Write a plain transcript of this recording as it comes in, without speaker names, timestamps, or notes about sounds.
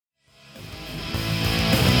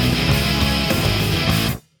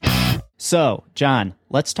So, John,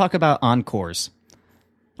 let's talk about encores.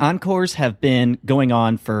 Encores have been going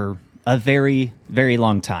on for a very, very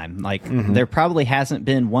long time. Like, there probably hasn't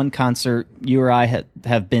been one concert you or I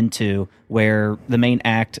have been to where the main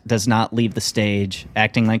act does not leave the stage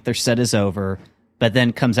acting like their set is over, but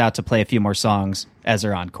then comes out to play a few more songs as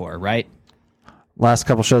their encore, right? Last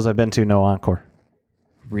couple shows I've been to, no encore.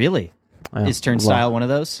 Really? Yeah. Is Turnstile one of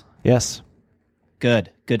those? Yes.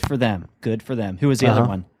 Good. Good for them. Good for them. Who was the other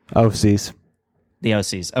one? OCs. The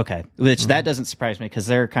OCs. Okay. Which that doesn't surprise me because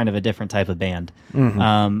they're kind of a different type of band.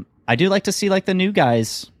 I do like to see like the new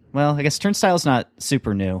guys. Well, I guess Turnstile's not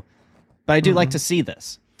super new, but I do like to see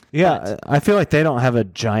this. Yeah, But- I feel like they don't have a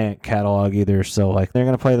giant catalog either. So like they're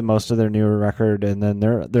going to play the most of their newer record, and then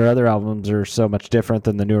their other albums are so much different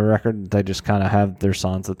than the newer record. They just kind of have their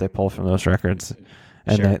songs that they pull from those records,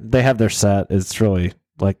 and Sure. they have their set. It's really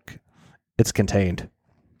like it's contained.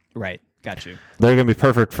 Right. Got you. They're going to be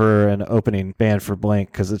perfect for an opening band for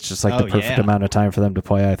Blink because it's just like the perfect amount of time for them to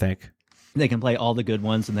play, I think. They can play all the good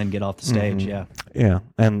ones and then get off the stage. Yeah. Yeah,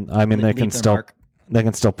 and I mean they Leave can their still mark. they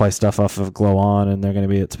can still play stuff off of Glow On, and they're going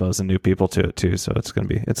to be exposing new people to it too. So it's a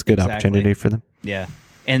good Exactly. opportunity for them. Yeah.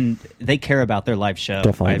 And they care about their live show.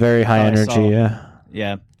 Definitely very high energy. saw- Yeah.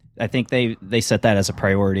 Yeah. I think they set that as a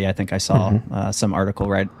priority. I think I saw some article,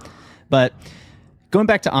 right? But going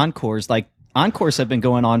back to encores, like encores have been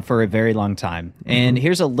going on for a very long time. And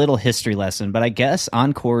here's a little history lesson, but I guess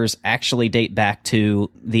encores actually date back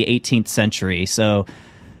to the 18th century. So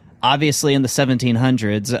obviously in the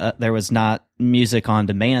 1700s, there was not music on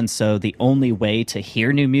demand. So the only way to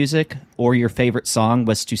hear new music or your favorite song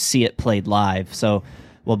was to see it played live. So,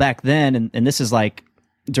 well, back then, and this is like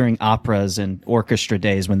during operas and orchestra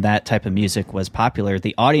days when that type of music was popular,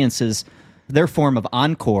 the audiences, their form of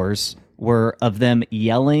encores were of them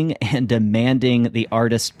yelling and demanding the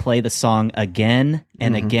artist play the song again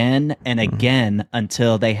and again and again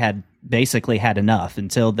until they had basically had enough,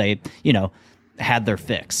 until they, had their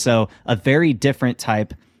fix. So a very different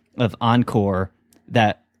type of encore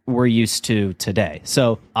that we're used to today.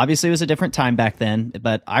 So obviously it was a different time back then,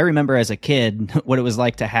 but I remember as a kid what it was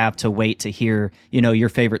like to have to wait to hear, your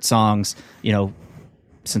favorite songs,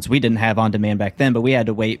 since we didn't have on demand back then, but we had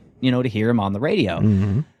to wait, to hear them on the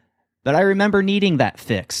radio. But I remember needing that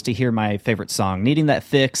fix to hear my favorite song. Needing that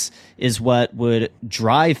fix is what would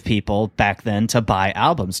drive people back then to buy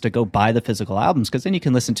albums, to go buy the physical albums, because then you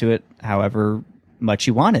can listen to it however much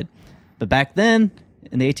you wanted. But back then,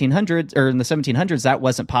 in the 1800s or in the 1700s, that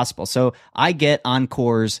wasn't possible. So I get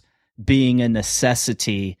encores being a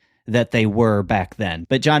necessity that they were back then.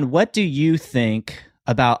 But John, what do you think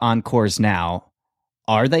about encores now?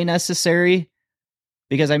 Are they necessary?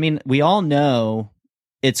 Because I mean, we all know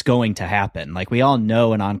it's going to happen. Like we all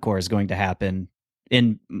know an encore is going to happen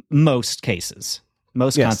in most cases,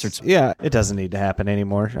 most concerts. Yeah, it doesn't need to happen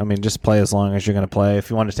anymore. I mean, just play as long as you're going to play.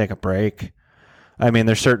 If you want to take a break, I mean,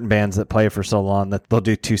 there's certain bands that play for so long that they'll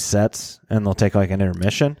do 2 sets and they'll take like an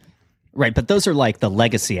intermission. Right, but those are like the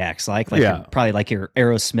legacy acts, probably like your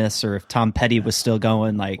Aerosmiths, or if Tom Petty was still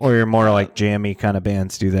going, like, or your more like jammy kind of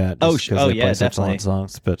bands do that. Just yeah, play such definitely long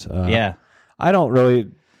songs. But yeah, I don't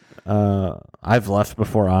really. I've left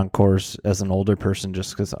before encores as an older person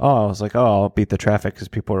just because, I was like, I'll beat the traffic because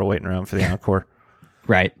people are waiting around for the encore.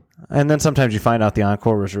 Right. And then sometimes you find out the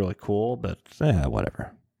encore was really cool, but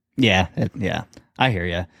whatever. Yeah, I hear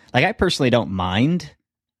you. Like, I personally don't mind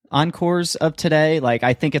encores of today. Like,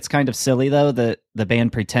 I think it's kind of silly, though, that the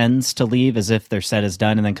band pretends to leave as if their set is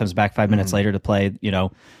done and then comes back 5 minutes later to play,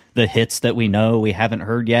 the hits that we know we haven't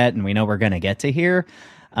heard yet and we know we're going to get to hear.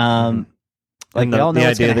 Like, we all know the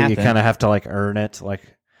what's idea going to that happen. you kind of have to like earn it. Like,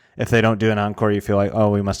 if they don't do an encore, you feel like,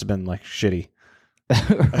 we must have been like shitty, a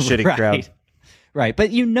shitty Right. crowd. Right,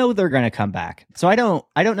 but they're going to come back. So I don't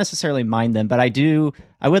necessarily mind them, but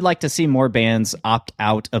I would like to see more bands opt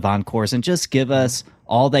out of encores and just give us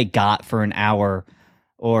all they got for an hour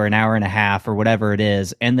or an hour and a half or whatever it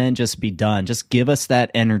is, and then just be done. Just give us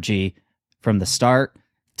that energy from the start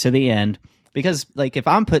to the end, because like if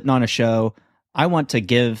I'm putting on a show, I want to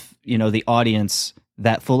give, the audience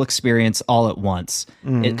that full experience all at once.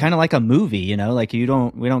 It kind of like a movie, like we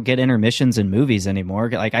don't get intermissions in movies anymore.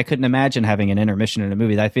 Like I couldn't imagine having an intermission in a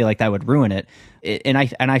movie. I feel like that would ruin it. And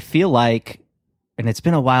I feel like, and it's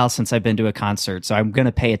been a while since I've been to a concert, so I'm going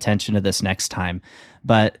to pay attention to this next time.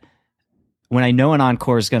 But when I know an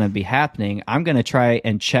encore is going to be happening, I'm going to try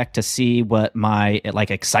and check to see what my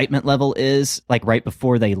like excitement level is like right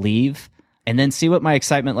before they leave, and then see what my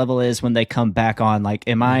excitement level is when they come back on. Like,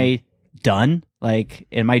 am I done? Like,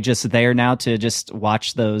 am I just there now to just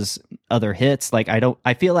watch those other hits? Like,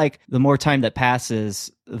 I feel like the more time that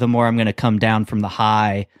passes, the more I'm going to come down from the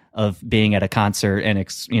high of being at a concert and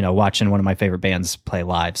watching one of my favorite bands play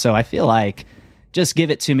live. So I feel like just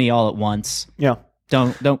give it to me all at once. Yeah.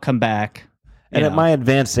 Don't come back. And at my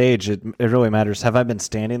advanced age, it really matters. Have I been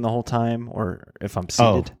standing the whole time, or if I'm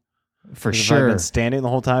seated? For If sure. I've been standing the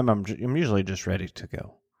whole time, I'm usually just ready to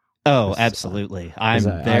go. Oh, absolutely. I'm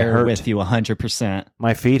there with you 100%.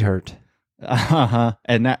 My feet hurt.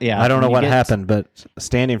 And that, I don't know what happened, but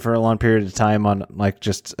standing for a long period of time on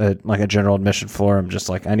just a general admission floor, I'm just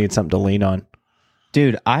like, I need something to lean on.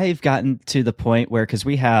 Dude, I've gotten to the point where, because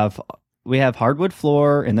we have hardwood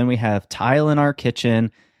floor and then we have tile in our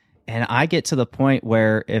kitchen, and I get to the point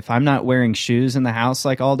where if I'm not wearing shoes in the house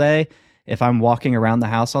like all day, if I'm walking around the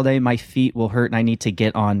house all day, my feet will hurt and I need to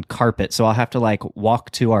get on carpet. So I'll have to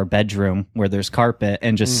walk to our bedroom where there's carpet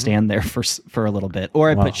and just stand there for a little bit.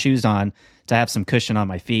 Or I put shoes on to have some cushion on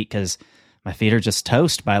my feet because my feet are just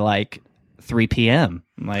toast by 3 p.m.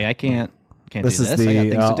 I'm like, I can't this do is this.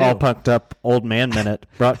 The All Punked Up Old Man Minute,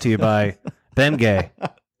 brought to you by Ben Gay.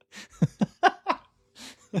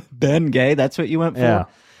 Ben Gay, that's what you went for?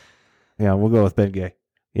 Yeah, we'll go with Ben Gay.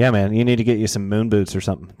 Yeah, man, you need to get you some moon boots or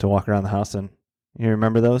something to walk around the house in. You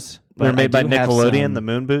remember those? They're made by Nickelodeon, the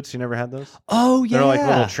moon boots. You never had those? Oh, yeah. They're like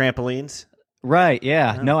little trampolines. Right,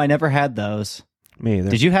 yeah. No, I never had those. Me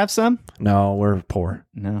either. Did you have some? No, we're poor.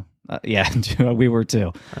 No. Yeah, we were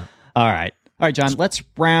too. All right, John, let's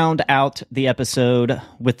round out the episode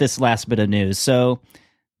with this last bit of news. So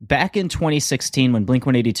back in 2016, when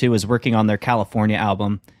Blink-182 was working on their California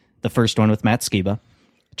album, the first one with Matt Skiba,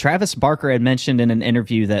 Travis Barker had mentioned in an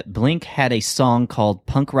interview that Blink had a song called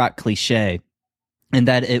Punk Rock Cliché, and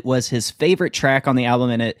that it was his favorite track on the album,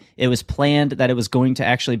 and it was planned that it was going to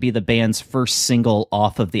actually be the band's first single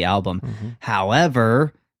off of the album. Mm-hmm.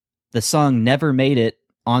 However, the song never made it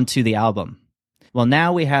onto the album. Well,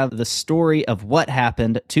 now we have the story of what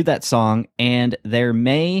happened to that song, and there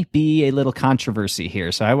may be a little controversy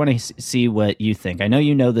here, so I want to see what you think. I know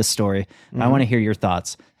you know this story. I want to hear your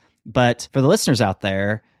thoughts. But for the listeners out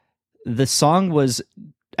there, the song was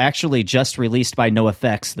actually just released by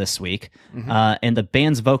NoFX this week. And the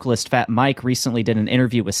band's vocalist, Fat Mike, recently did an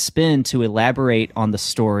interview with Spin to elaborate on the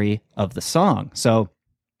story of the song. So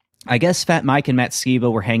I guess Fat Mike and Matt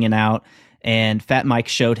Skiba were hanging out, and Fat Mike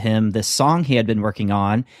showed him this song he had been working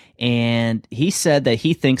on, and he said that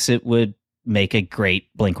he thinks it would make a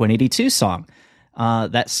great Blink-182 song.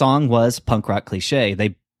 That song was Punk Rock Cliché.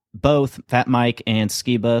 They both, Fat Mike and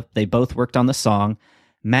Skiba, they both worked on the song.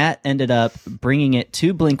 Matt ended up bringing it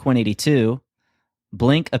to Blink-182.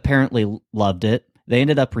 Blink apparently loved it. They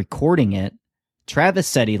ended up recording it. Travis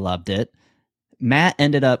said he loved it. Matt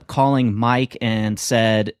ended up calling Mike and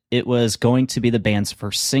said it was going to be the band's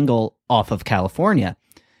first single off of California.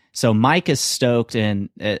 So Mike is stoked, and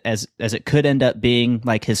as it could end up being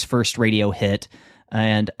his first radio hit.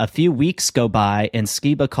 And a few weeks go by, and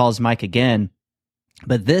Skiba calls Mike again.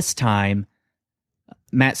 But this time,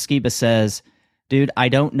 Matt Skiba says, dude, I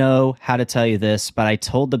don't know how to tell you this, but I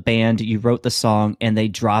told the band you wrote the song and they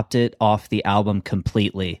dropped it off the album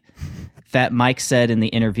completely. Fat Mike said in the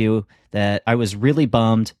interview that I was really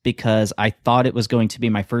bummed because I thought it was going to be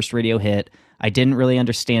my first radio hit. I didn't really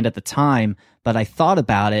understand at the time, but I thought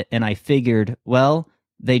about it and I figured, well,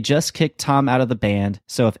 they just kicked Tom out of the band,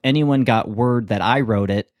 so if anyone got word that I wrote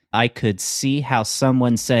it, I could see how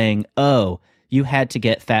someone saying, oh, you had to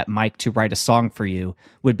get Fat Mike to write a song for you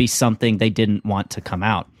would be something they didn't want to come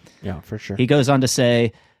out. Yeah, for sure. He goes on to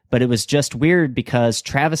say, but it was just weird because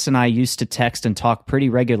Travis and I used to text and talk pretty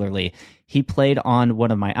regularly. He played on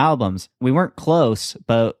one of my albums. We weren't close,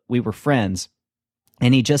 but we were friends.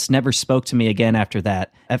 And he just never spoke to me again after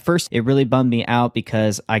that. At first, it really bummed me out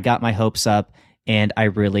because I got my hopes up and I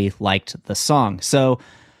really liked the song. So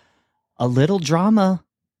a little drama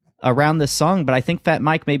around this song, but I think Fat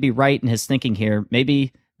Mike may be right in his thinking here.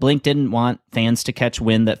 Maybe Blink didn't want fans to catch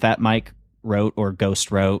wind that Fat Mike wrote or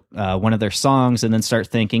ghost wrote one of their songs and then start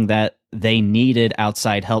thinking that they needed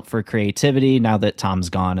outside help for creativity now that Tom's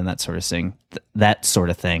gone and that sort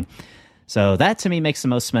of thing. So that to me makes the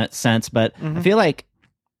most sense, but I feel like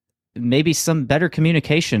maybe some better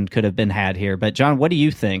communication could have been had here. But John, what do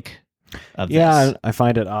you think of this? I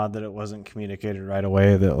find it odd that it wasn't communicated right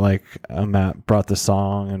away that Matt brought the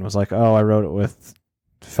song and was like, oh, I wrote it with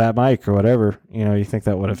Fat Mike or whatever. You think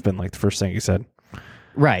that would have been the first thing he said.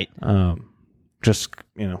 Right. Just,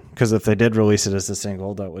 because if they did release it as a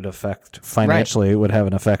single, that would affect financially, It would have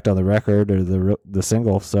an effect on the record or the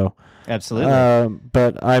single. So absolutely.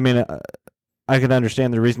 But I mean, I can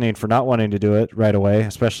understand the reasoning for not wanting to do it right away,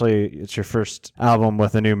 especially it's your first album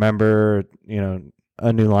with a new member,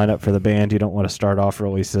 a new lineup for the band. You don't want to start off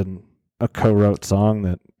releasing a co-wrote song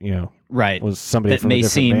that right, was somebody that from may a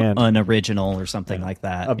different seem band. unoriginal or something like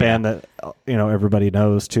that. A band that everybody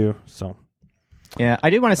knows too. So yeah, I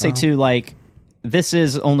do want to say too, like, this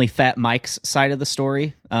is only Fat Mike's side of the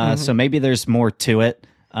story, so maybe there's more to it.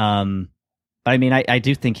 But I mean, I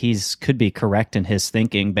do think could be correct in his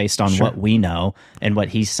thinking based on what we know and what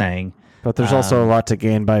he's saying. But there's also a lot to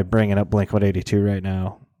gain by bringing up blink-182 right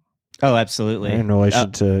now. Oh, absolutely. In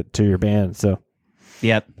relation to your band. So,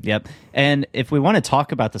 Yep. And if we want to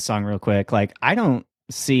talk about the song real quick, like, I don't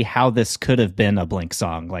see how this could have been a Blink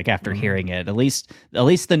song, like, after hearing it. At least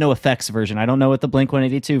the No Effects version. I don't know what the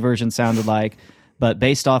Blink-182 version sounded like, but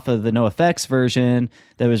based off of the No Effects version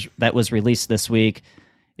that was released this week,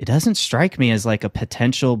 it doesn't strike me as like a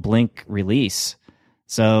potential Blink release.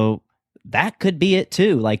 So that could be it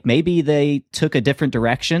too. Like, maybe they took a different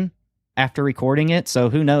direction after recording it. So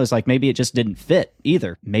who knows? Like, maybe it just didn't fit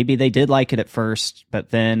either. Maybe they did like it at first, but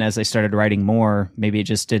then as they started writing more, maybe it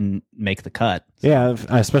just didn't make the cut. Yeah,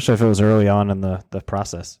 especially if it was early on in the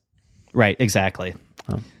process. Right, exactly.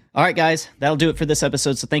 All right, guys, that'll do it for this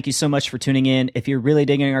episode. So thank you so much for tuning in. If you're really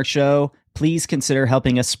digging our show, please consider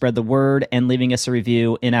helping us spread the word and leaving us a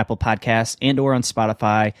review in Apple Podcasts and or on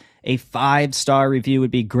Spotify. A 5-star review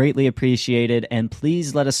would be greatly appreciated. And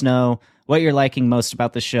please let us know what you're liking most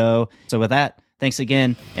about the show. So with that, thanks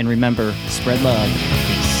again. And remember, spread love.